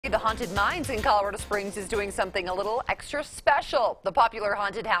The Haunted Mines in Colorado Springs is doing something a little extra special. The popular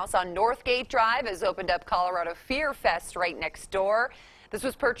haunted house on Northgate Drive has opened up Colorado Fear Fest right next door. This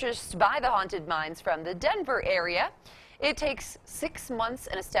was purchased by the Haunted Mines from the Denver area. It takes 6 months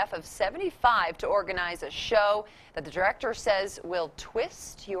and a staff of 75 to organize a show that the director says will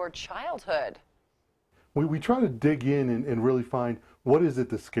twist your childhood. We try to dig in and really find what is it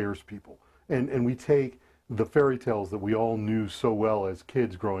that scares people. And we take the fairy tales that we all knew so well as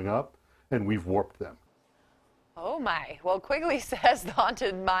kids growing up, and we've warped them. Oh my. Well, Quigley says the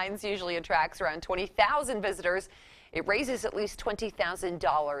Haunted Mines usually attracts around 20,000 visitors. It raises at least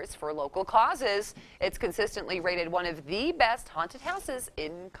 $20,000 for local causes. It's consistently rated one of the best haunted houses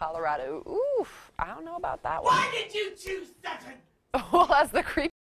in Colorado. Oof, I don't know about that one. Why did you choose such a... Well, as the creepy